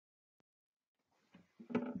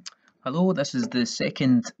Hello, this is the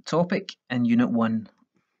second topic in Unit 1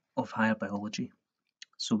 of Higher Biology.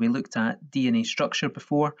 So we looked at DNA structure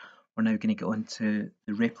before, we're now going to get on to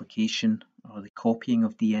the replication or the copying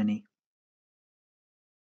of DNA.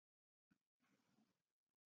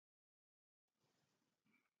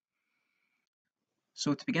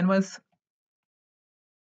 So to begin with,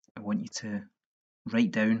 I want you to write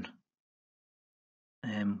down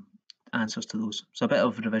answers to those. So a bit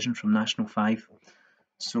of revision from National 5.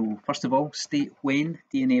 So first of all, state when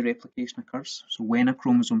DNA replication occurs. So when a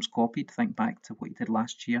chromosome's copied, think back to what you did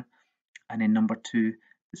last year. And then number 2,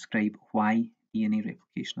 describe why DNA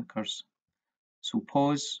replication occurs. So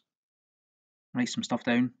pause, write some stuff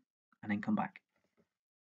down, and then come back.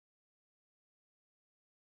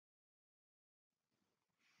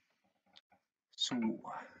 So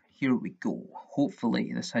here we go.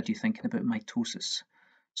 Hopefully this had you thinking about mitosis.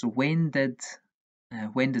 So when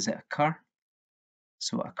does it occur?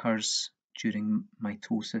 So it occurs during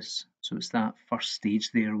mitosis. So it's that first stage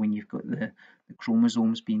there when you've got the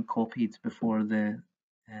chromosomes being copied before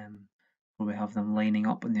we have them lining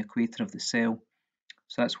up on the equator of the cell.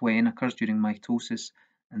 So that's when it occurs during mitosis.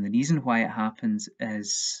 And the reason why it happens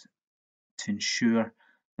is to ensure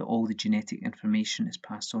that all the genetic information is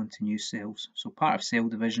passed on to new cells. So part of cell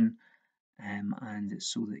division, and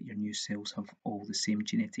it's so that your new cells have all the same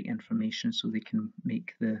genetic information so they can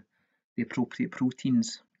make the appropriate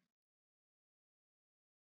proteins.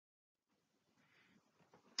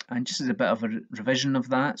 And just as a bit of a revision of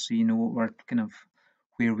that, so you know what we're kind of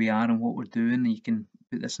where we are and what we're doing, and you can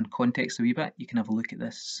put this in context a wee bit, you can have a look at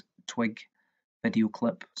this Twig video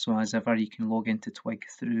clip. So as ever, you can log into Twig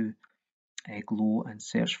through Glow and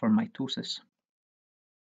search for mitosis.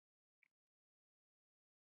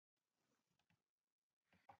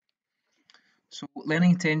 So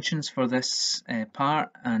learning intentions for this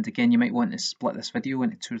part, and again you might want to split this video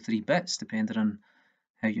into 2 or 3 bits depending on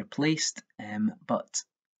how you're placed, but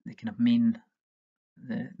the kind of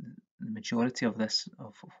the majority of this,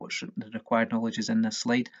 of what's the required knowledge is in this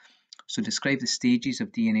slide. So describe the stages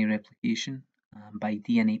of DNA replication by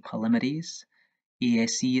DNA polymerase,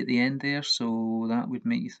 ASE at the end there, so that would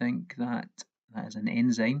make you think that that is an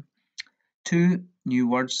enzyme. 2 new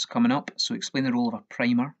words coming up, so explain the role of a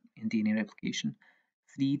primer in DNA replication.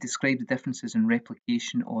 3, describe the differences in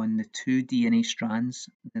replication on the 2 DNA strands.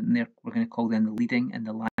 Then we're going to call them the leading and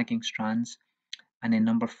the lagging strands. And then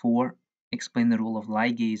number 4, explain the role of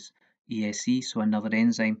ligase, ASE, so another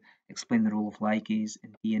enzyme. Explain the role of ligase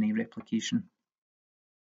in DNA replication.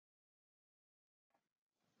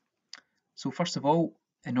 So first of all,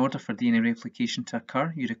 in order for DNA replication to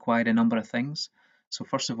occur, you require a number of things. So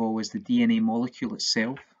first of all is the DNA molecule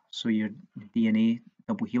itself, so your DNA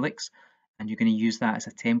double helix, and you're going to use that as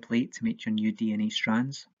a template to make your new DNA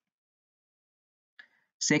strands.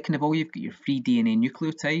 Second of all, you've got your free DNA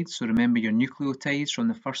nucleotides. So remember your nucleotides from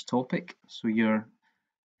the first topic. So your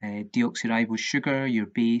deoxyribose sugar, your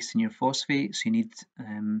base, and your phosphate. So you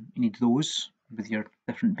need those with your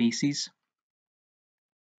different bases.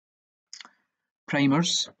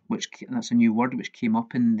 Primers, that's a new word which came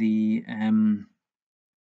up in the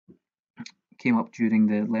during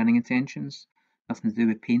the learning intentions. Nothing to do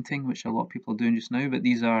with painting, which a lot of people are doing just now, but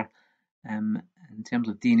these are in terms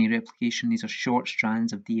of DNA replication, these are short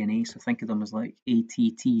strands of DNA, so think of them as like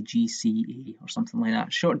ATTGCA or something like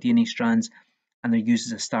that, short DNA strands, and they're used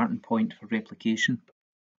as a starting point for replication.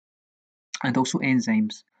 And also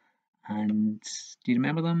enzymes. And do you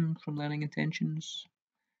remember them from learning intentions?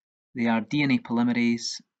 They are DNA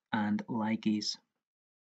polymerase and ligase.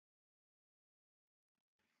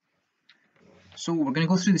 So we're going to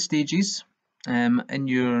go through the stages. In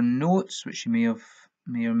your notes, which you may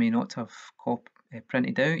or may not have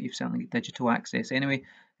printed out, you've certainly got digital access anyway,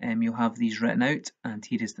 you'll have these written out, and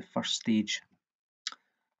here is the first stage.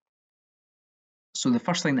 So the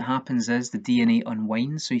first thing that happens is the DNA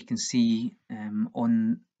unwinds, so you can see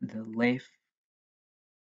on the left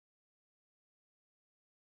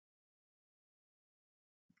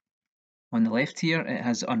here it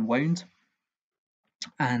has unwound,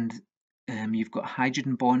 and you've got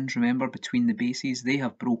hydrogen bonds, remember, between the bases. They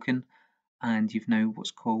have broken, and you've now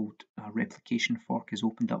what's called a replication fork is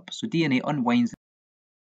opened up. So DNA unwinds.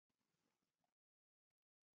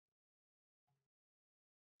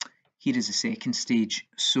 Here is the second stage.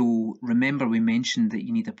 So remember we mentioned that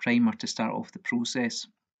you need a primer to start off the process.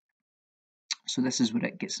 So this is where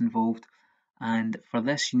it gets involved. And for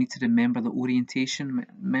this you need to remember the orientation.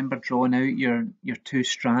 Remember drawing out your 2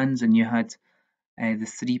 strands, and you had the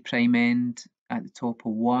 3' end at the top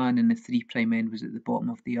of one and the 3' end was at the bottom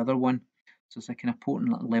of the other one. So it's like an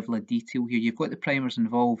important level of detail here. You've got the primers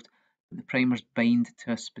involved, The primers bind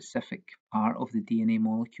to a specific part of the DNA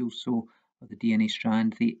molecule, so or the DNA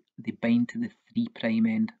strand, they bind to the 3'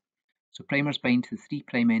 end. So primers bind to the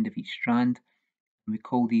 3' end of each strand, and we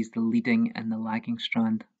call these the leading and the lagging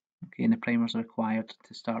strand. Okay, and the primers are required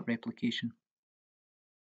to start replication.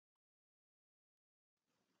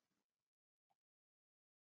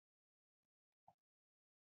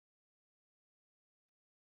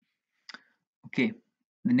 Okay,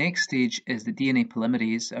 the next stage is the DNA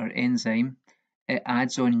polymerase, or enzyme. It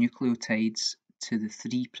adds on nucleotides to the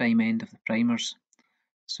 3' end of the primers.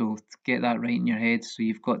 So to get that right in your head, so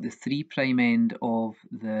you've got the 3' end of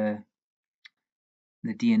the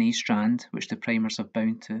DNA strand, which the primers have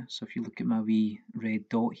bound to. So if you look at my wee red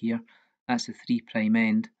dot here, that's the 3'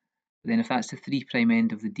 end. But then if that's the 3'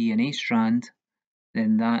 end of the DNA strand,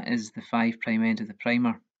 then that is the 5' end of the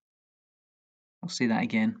primer. I'll say that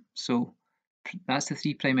again. So that's the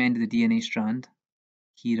 3' end of the DNA strand,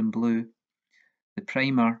 here in blue. The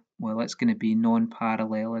primer, well, it's going to be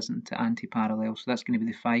non-parallel, isn't it, anti-parallel. So that's going to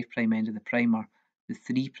be the 5' end of the primer. The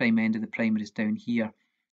 3' end of the primer is down here,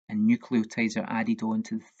 and nucleotides are added on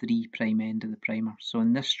to the 3' end of the primer. So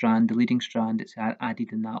in this strand, the leading strand, it's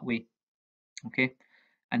added in that way. Okay,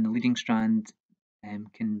 and the leading strand, the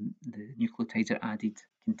nucleotides are added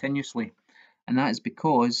continuously, and that is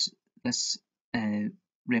because this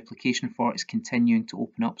replication fork is continuing to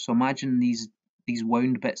open up. So imagine these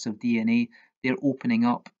wound bits of DNA, they're opening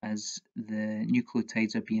up as the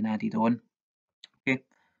nucleotides are being added on. Okay, so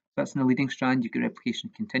that's in the leading strand, you get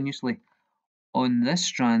replication continuously. On this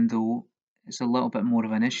strand though, it's a little bit more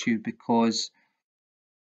of an issue, because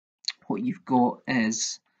what you've got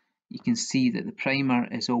is, you can see that the primer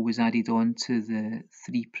is always added on to the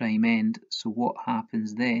 3' end. So what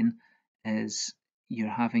happens then is you're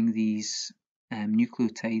having these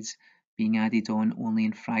nucleotides being added on only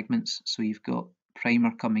in fragments. So you've got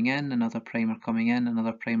primer coming in, another primer coming in,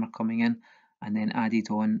 another primer coming in, and then added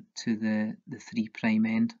on to the 3'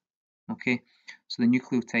 end. Okay, so the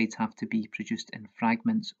nucleotides have to be produced in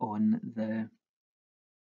fragments on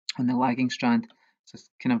the lagging strand. So it's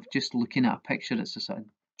kind of just looking at a picture, it's a sort of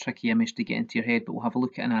tricky image to get into your head, but we'll have a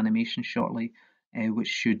look at an animation shortly, which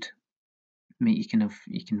should make you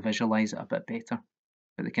can visualize it a bit better.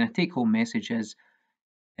 But the kind of take-home message is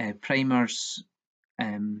primers.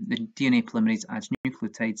 The DNA polymerase adds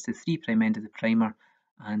nucleotides to the 3' end of the primer,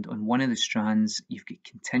 and on one of the strands you've got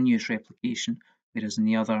continuous replication, whereas in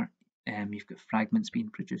the other you've got fragments being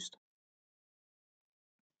produced.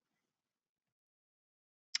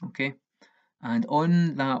 Okay, and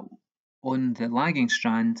on the lagging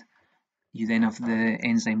strand, you then have the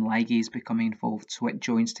enzyme ligase becoming involved, so it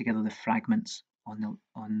joins together the fragments on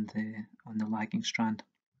the lagging strand.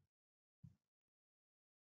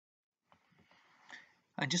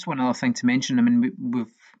 And just one other thing to mention, I mean,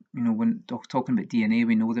 we've when talking about DNA,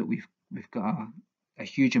 we know that we've got a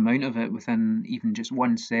huge amount of it within even just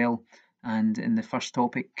one cell. And in the first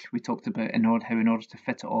topic, we talked about how in order to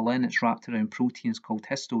fit it all in, it's wrapped around proteins called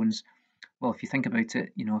histones. Well, if you think about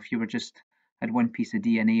it, if you were just had one piece of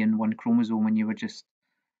DNA and one chromosome, and you were just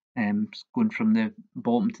going from the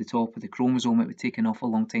bottom to the top of the chromosome, it would take an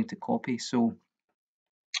awful long time to copy. So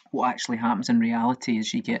what actually happens in reality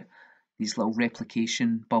is you get these little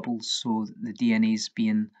replication bubbles, so the DNA is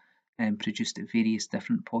being produced at various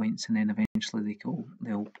different points, and then eventually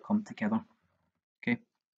they'll come together. Okay.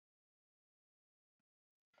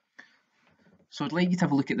 So I'd like you to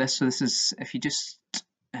have a look at this. So this is, if you just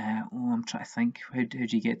I'm trying to think, how do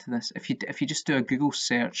you get to this? If you just do a Google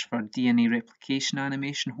search for DNA replication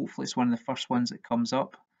animation, hopefully it's one of the first ones that comes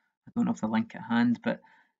up. I don't have the link at hand, but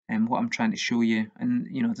what I'm trying to show you, and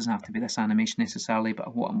it doesn't have to be this animation necessarily,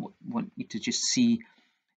 but what I want you to just see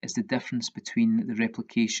is the difference between the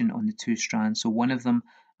replication on the two strands. So one of them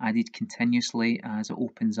added continuously as it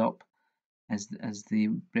opens up, as the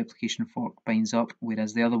replication fork binds up,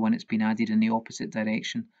 whereas the other one, it's been added in the opposite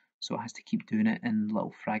direction, so it has to keep doing it in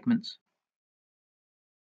little fragments.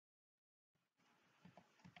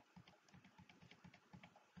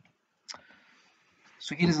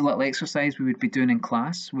 So here is a little exercise we would be doing in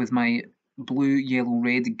class with my blue, yellow,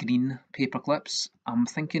 red, green paper clips. I'm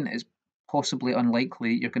thinking it's possibly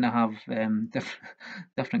unlikely you're going to have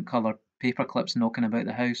different colour paper clips knocking about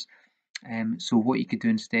the house. So what you could do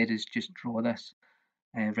instead is just draw this,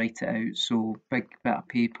 write it out. So big bit of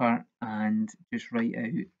paper, and just write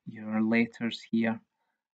out your letters here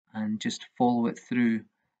and just follow it through,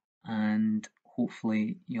 and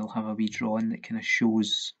hopefully you'll have a wee drawing that kind of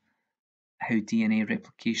shows how DNA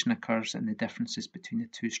replication occurs and the differences between the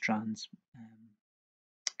two strands.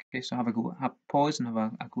 Okay, so have a pause and have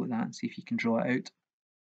a go at that and see if you can draw it out.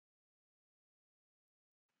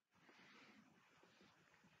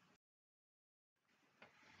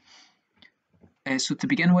 So to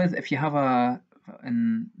begin with, if you have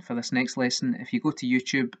for this next lesson, if you go to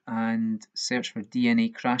YouTube and search for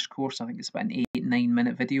DNA crash course, I think it's about an 8-9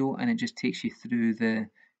 minute video, and it just takes you through the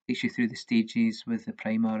stages with the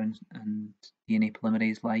primer and DNA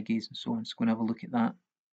polymerase, ligase, and so on. So go and have a look at that.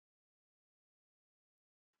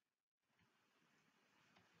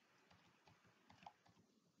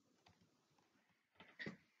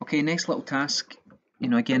 Okay, next little task.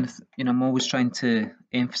 Again, I'm always trying to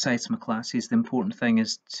emphasize to my classes the important thing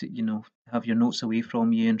is to, have your notes away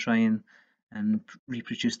from you and try and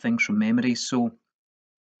reproduce things from memory. So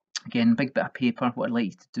again, big bit of paper. What I'd like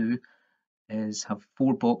you to do is have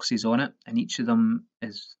 4 boxes on it, and each of them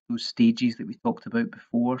is those stages that we talked about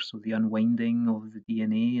before. So the unwinding of the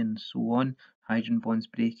DNA and so on, hydrogen bonds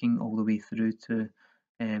breaking, all the way through to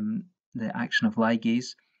the action of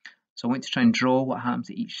ligase. So I want to try and draw what happens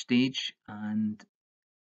at each stage, and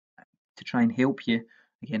to try and help you,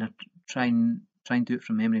 again, I try and do it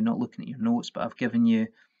from memory, not looking at your notes, but I've given you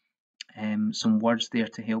some words there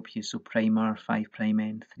to help you. So primer, 5'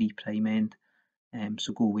 end, 3' end.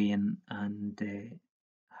 So go away and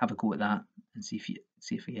have a go at that and see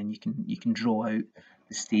if again you can draw out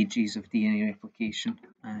the stages of DNA replication,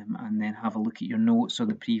 and then have a look at your notes or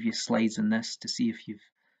the previous slides on this to see if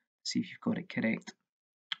you've got it correct.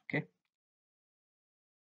 Okay.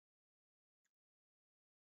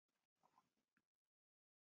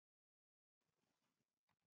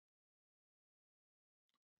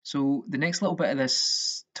 So the next little bit of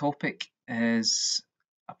this topic is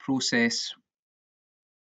a process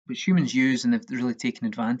which humans use, and they've really taken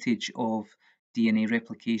advantage of DNA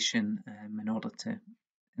replication in order to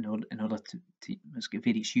let's get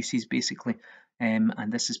various uses basically, and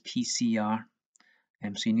this is PCR.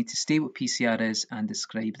 So you need to state what PCR is and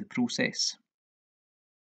describe the process.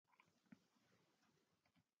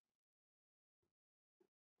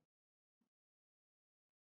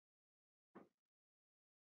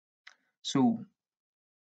 So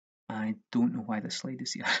I don't know why this slide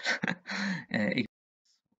is here.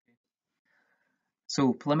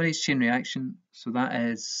 So polymerase chain reaction, so that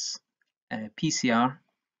is PCR.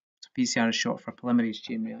 So PCR is short for polymerase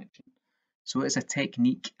chain reaction. So it's a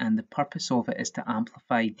technique, and the purpose of it is to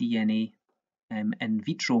amplify DNA in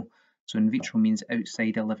vitro. So in vitro means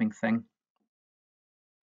outside a living thing.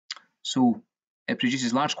 So it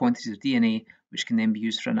produces large quantities of DNA, which can then be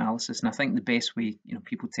used for analysis. And I think the best way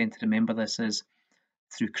people tend to remember this is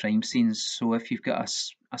through crime scenes. So if you've got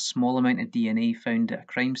a small amount of DNA found at a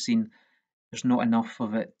crime scene, there's not enough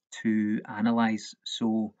of it to analyse,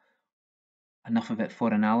 so enough of it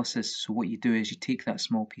for analysis. So what you do is you take that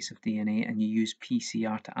small piece of DNA and you use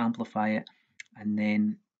PCR to amplify it, and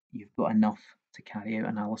then you've got enough to carry out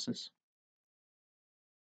analysis.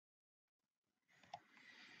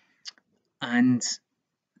 And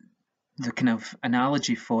the kind of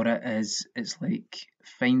analogy for it is it's like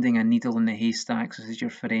finding a needle in the haystack. So this is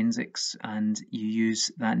your forensics, and you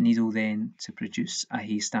use that needle then to produce a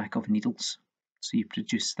haystack of needles. So you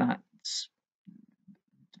produce that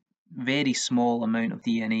very small amount of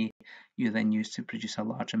DNA you then use to produce a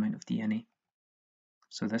large amount of DNA.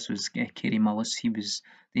 So this was Kary Mullis. He was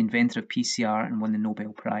the inventor of PCR and won the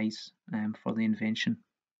Nobel Prize for the invention.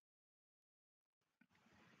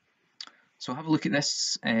 So have a look at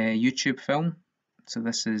this YouTube film. So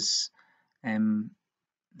this is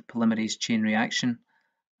the polymerase chain reaction,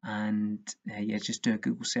 and yeah, just do a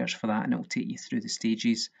Google search for that and it will take you through the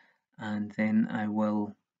stages, and then I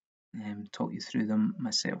will talk you through them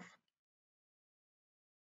myself.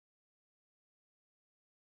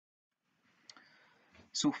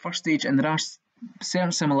 So first stage, and there are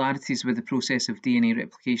certain similarities with the process of DNA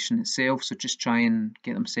replication itself, so just try and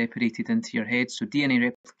get them separated into your head. So DNA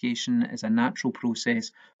replication is a natural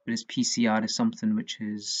process, whereas PCR is something which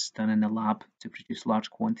is done in the lab to produce large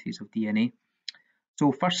quantities of DNA.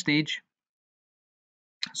 So first stage,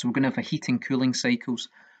 so we're going to have a heat and cooling cycles.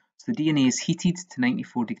 So the DNA is heated to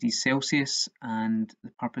 94 degrees Celsius, and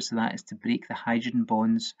the purpose of that is to break the hydrogen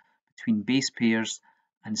bonds between base pairs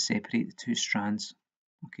and separate the 2 strands.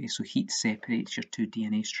 Okay, so heat separates your 2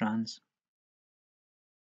 DNA strands.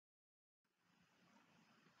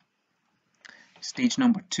 Stage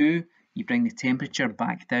number 2, you bring the temperature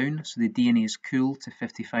back down, so the DNA is cooled to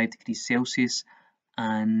 55 degrees Celsius,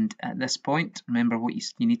 and at this point, remember what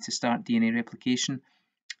you need to start DNA replication.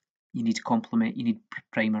 You need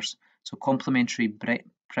primers. So complementary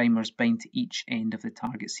primers bind to each end of the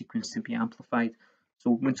target sequence to be amplified. So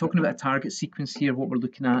when talking about a target sequence here, what we're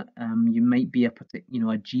looking at, you might be a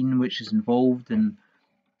gene which is involved in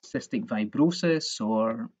cystic fibrosis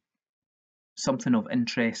or something of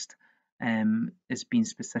interest is being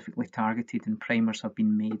specifically targeted and primers have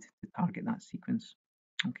been made to target that sequence.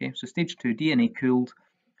 Okay, so stage 2, DNA cooled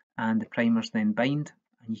and the primers then bind,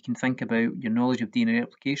 and you can think about your knowledge of DNA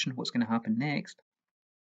replication, what's going to happen next.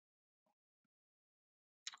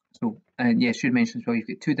 So yeah, I should mention as well, you've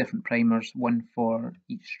got 2 different primers, one for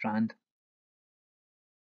each strand.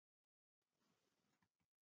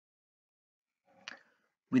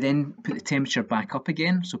 We then put the temperature back up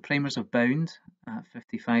again, so primers have bound at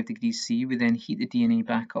 55 degrees C. We then heat the DNA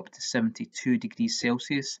back up to 72 degrees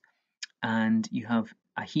Celsius, and you have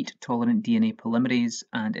a heat-tolerant DNA polymerase,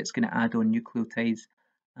 and it's going to add on nucleotides,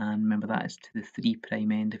 and remember that is to the 3'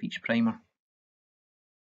 end of each primer.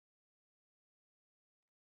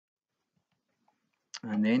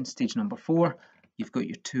 And then stage number 4, you've got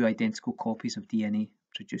your 2 identical copies of DNA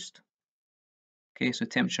produced. Okay, so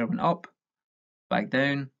temperature went up, back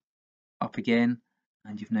down, up again,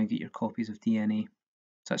 and you've now got your copies of DNA.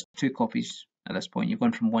 So that's 2 copies at this point. You've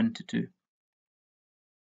gone from 1 to 2.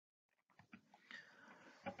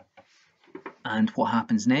 And what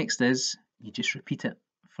happens next is you just repeat it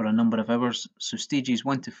for a number of hours. So stages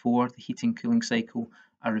 1 to 4, the heating cooling cycle,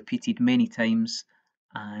 are repeated many times,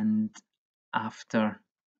 and after,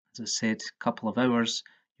 as I said, a couple of hours,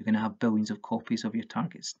 you're going to have billions of copies of your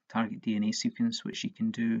target DNA sequence, which you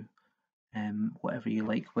can do whatever you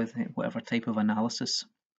like with it, whatever type of analysis.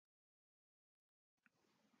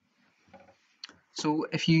 So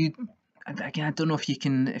if you, again, I don't know if you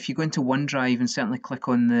can, if you go into OneDrive and certainly click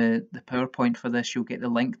on the PowerPoint for this, you'll get the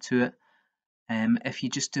link to it. If you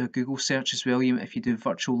just do a Google search as well, if you do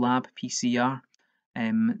virtual lab PCR,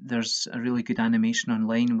 there's a really good animation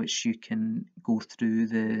online which you can go through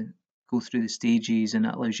the stages, and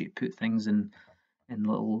it allows you to put things in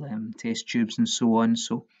little test tubes and so on.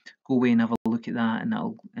 So go away and have a look at that, and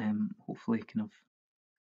that'll hopefully kind of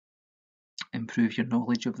improve your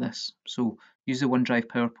knowledge of this. So use the OneDrive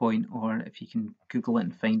PowerPoint, or if you can Google it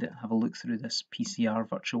and find it, have a look through this PCR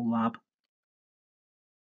virtual lab.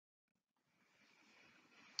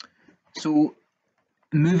 So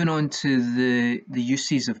moving on to the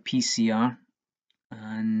uses of PCR,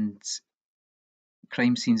 and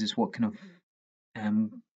crime scenes is what kind of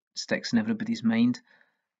sticks in everybody's mind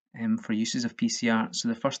for uses of PCR. So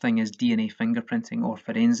the first thing is DNA fingerprinting or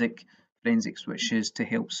forensics, which is to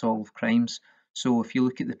help solve crimes. So if you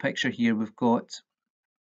look at the picture here, we've got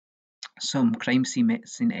some crime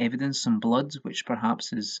scene evidence, some blood, which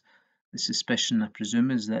perhaps is the suspicion, I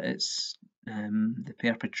presume, is that it's the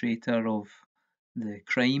perpetrator of the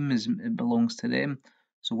crime, it belongs to them.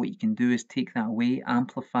 So what you can do is take that away,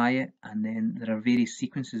 amplify it, and then there are various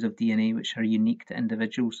sequences of DNA which are unique to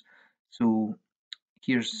individuals. So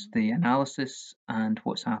here's the analysis, and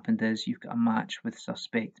what's happened is you've got a match with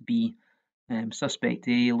suspect B. Suspect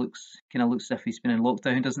A looks as if he's been in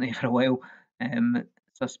lockdown, doesn't he, for a while.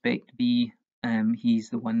 Suspect B, he's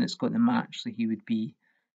the one that's got the match, so he would be,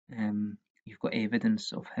 you've got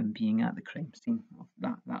evidence of him being at the crime scene.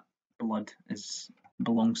 That blood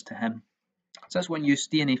belongs to him. So that's one use,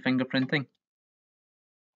 DNA fingerprinting.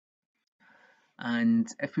 And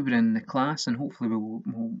if we were in the class, and hopefully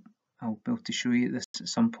I'll be able to show you this at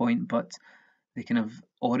some point, but the kind of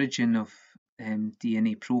origin of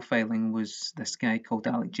DNA profiling was this guy called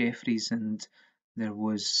Alec Jeffreys, and there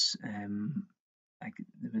was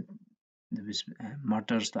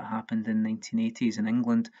murders that happened in the 1980s in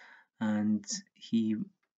England, and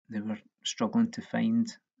they were struggling to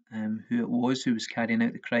find who it was who was carrying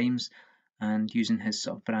out the crimes, and using his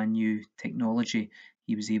sort of brand new technology,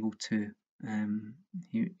 he was able to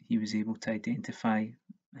identify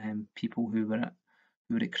people who were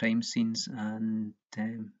at crime scenes, and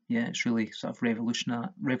yeah, it's really sort of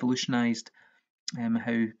revolutionised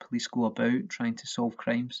how police go about trying to solve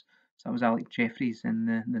crimes. So that was Alec Jeffreys in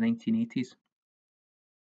the 1980s.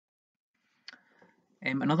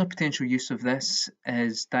 Another potential use of this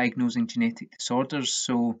is diagnosing genetic disorders.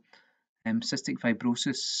 So cystic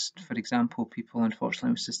fibrosis, for example, people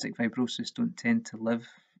unfortunately with cystic fibrosis don't tend to live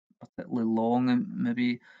particularly long,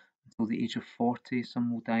 maybe until the age of 40.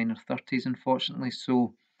 Some will die in their 30s, unfortunately.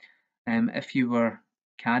 So if you were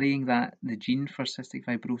carrying the gene for cystic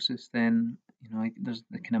fibrosis, then there's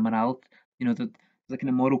the kind of morality, there's a kind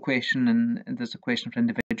of moral question, and there's a question for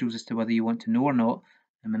individuals as to whether you want to know or not.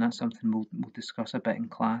 And that's something we'll discuss a bit in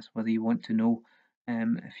class, whether you want to know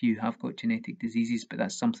if you have got genetic diseases, but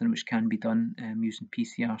that's something which can be done using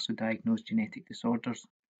PCR, so diagnose genetic disorders.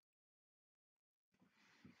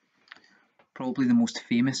 Probably the most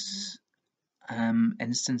famous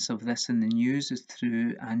instance of this in the news is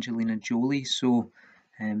through Angelina Jolie, so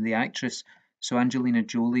the actress. So Angelina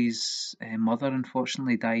Jolie's mother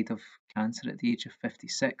unfortunately died of cancer at the age of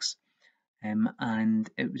 56, and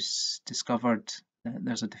it was discovered that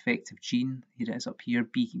there's a defective gene. Here it is up here,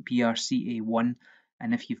 BRCA1,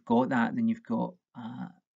 and if you've got that, then you've got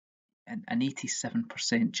an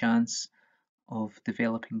 87% chance of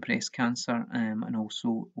developing breast cancer and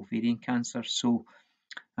also ovarian cancer. So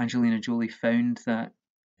Angelina Jolie found that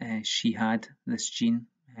she had this gene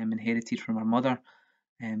inherited from her mother,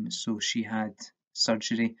 so she had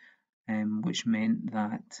surgery, which meant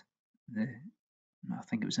that I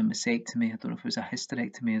think it was a mastectomy, I don't know if it was a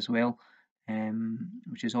hysterectomy as well,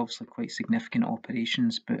 which is obviously quite significant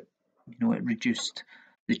operations, but it reduced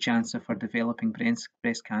the chance of her developing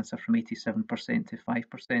breast cancer from 87% to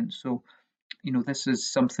 5%. So this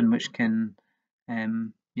is something which can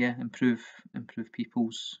improve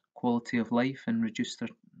people's quality of life and reduce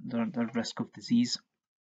their risk of disease.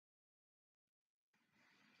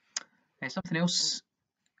 Something else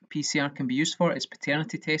PCR can be used for is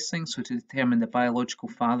paternity testing, so to determine the biological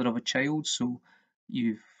father of a child. So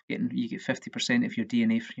you get 50% of your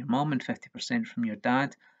DNA from your mum and 50% from your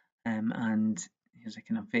dad, and here's a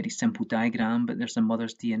kind of very simple diagram, but there's the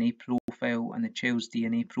mother's DNA profile and the child's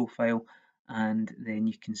DNA profile, and then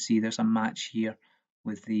you can see there's a match here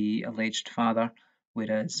with the alleged father,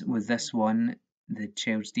 whereas with this one, the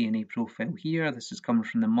child's DNA profile here, this is coming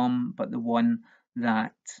from the mum, but the one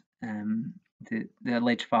that the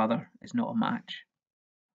alleged father is not a match.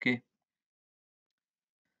 Okay.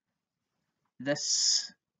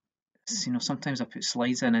 This, sometimes I put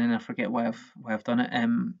slides in and I forget why I've done it.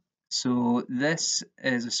 So this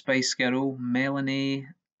is a Spice Girl, Melanie.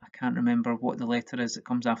 I can't remember what the letter is that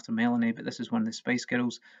comes after Melanie, but this is one of the Spice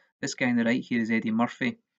Girls. This guy on the right here is Eddie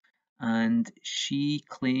Murphy, and she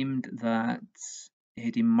claimed that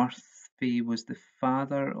Eddie Murphy was the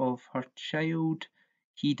father of her child.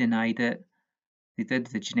 He denied it. They did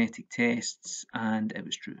the genetic tests and it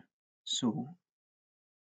was true. So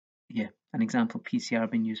yeah, an example of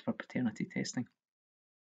PCR being used for paternity testing.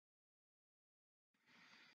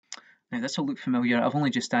 Now this will look familiar. I've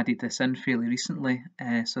only just added this in fairly recently.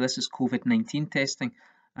 So this is COVID-19 testing,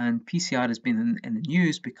 and PCR has been in the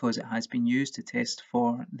news because it has been used to test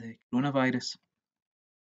for the coronavirus.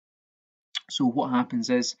 So what happens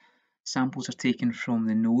is samples are taken from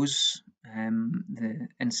the nose, the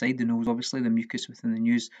inside the nose, obviously the mucus within the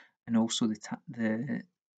nose, and also the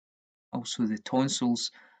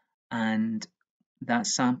tonsils, and that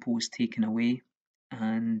sample is taken away,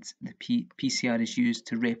 and the PCR is used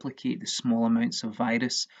to replicate the small amounts of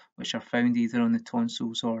virus which are found either on the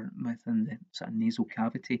tonsils or within the sort of nasal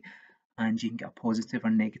cavity, and you can get a positive or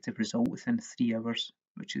negative result within 3 hours,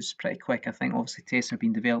 which is pretty quick. I think obviously tests have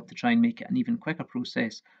been developed to try and make it an even quicker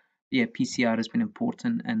process. But yeah, PCR has been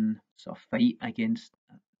important in sort of fight against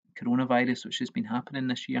coronavirus, which has been happening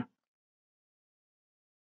this year.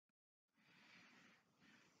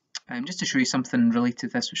 Just to show you something related to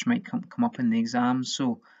this which might come up in the exam.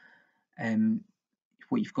 So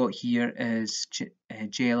what you've got here is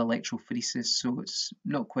gel electrophoresis. So it's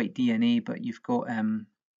not quite DNA, but you've got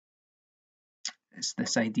it's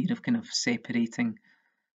this idea of kind of separating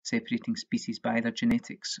species by their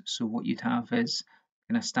genetics. So what you'd have is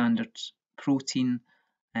kind of standard protein,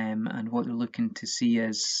 and what they're looking to see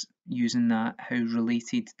is using that how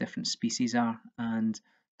related different species are, and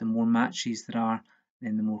the more matches there are,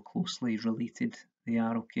 then the more closely related they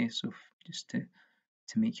are. Okay, so just to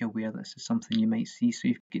make you aware this is something you might see. So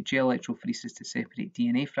you've got gel electrophoresis to separate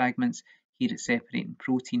DNA fragments. Here it's separating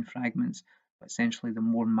protein fragments, but essentially the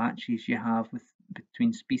more matches you have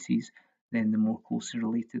between species, then the more closely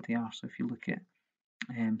related they are. So if you look at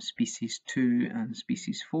species 2 and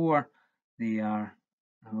species 4, they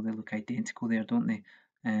look identical there, don't they?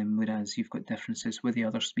 Whereas you've got differences with the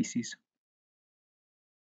other species.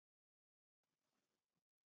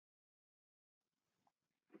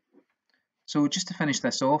 So just to finish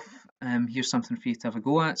this off, here's something for you to have a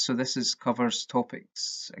go at. So this covers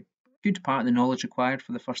topics, a good part of the knowledge required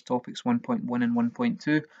for the first topics 1.1 and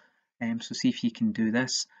 1.2. So see if you can do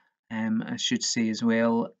this. I should say as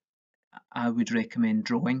well, I would recommend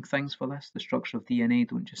drawing things for this, the structure of DNA.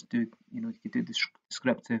 Don't just do, you could do the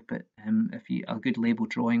descriptive, but if a good label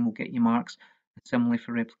drawing will get you marks. And similarly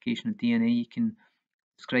for replication of DNA, you can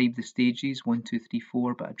describe the stages 1, 2, 3,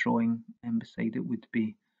 4, but a drawing beside it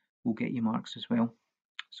will get you marks as well.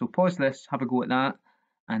 So pause this, have a go at that,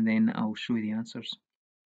 and then I'll show you the answers.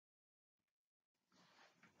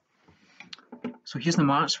 So here's the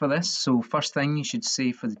marks for this. So first thing you should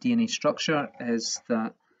say for the DNA structure is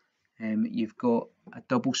that you've got a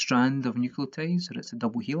double strand of nucleotides, or it's a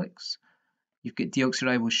double helix. You've got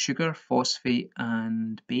deoxyribose sugar, phosphate,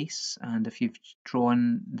 and base, and if you've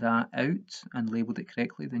drawn that out and labelled it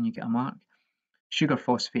correctly, then you get a mark. sugar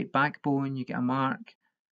phosphate backbone, you get a mark.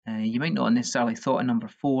 You might not have necessarily thought of number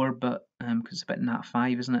 4, but because it's a bit Nat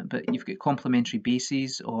 5, isn't it? But you've got complementary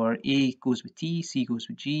bases, or A goes with T, C goes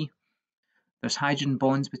with G. There's hydrogen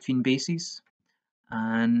bonds between bases,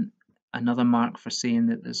 and another mark for saying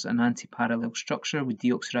that there's an anti-parallel structure with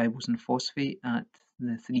deoxyribose and phosphate at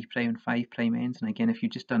the 3' and 5' ends. And again, if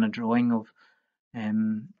you've just done a drawing of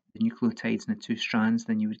the nucleotides in the 2 strands,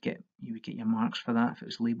 then you would get your marks for that if it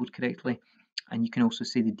was labelled correctly. And you can also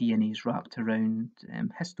say the DNA is wrapped around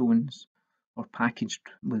histones or packaged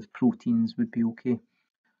with proteins would be okay.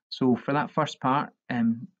 So for that first part,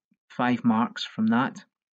 5 marks from that.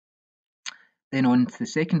 Then on to the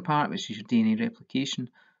second part, which is your DNA replication.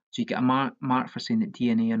 So you get a mark for saying that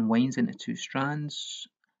DNA unwinds into 2 strands.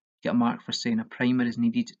 You get a mark for saying a primer is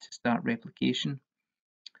needed to start replication.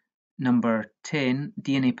 Number 10,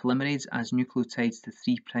 DNA polymerase adds nucleotides to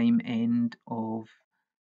the 3' end of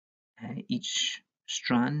each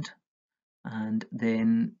strand, and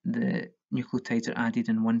then the nucleotides are added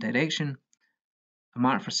in one direction. A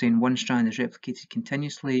mark for saying one strand is replicated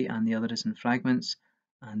continuously and the other is in fragments,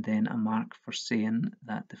 and then a mark for saying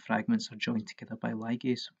that the fragments are joined together by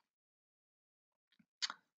ligase.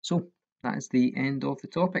 So that is the end of the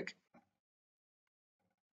topic.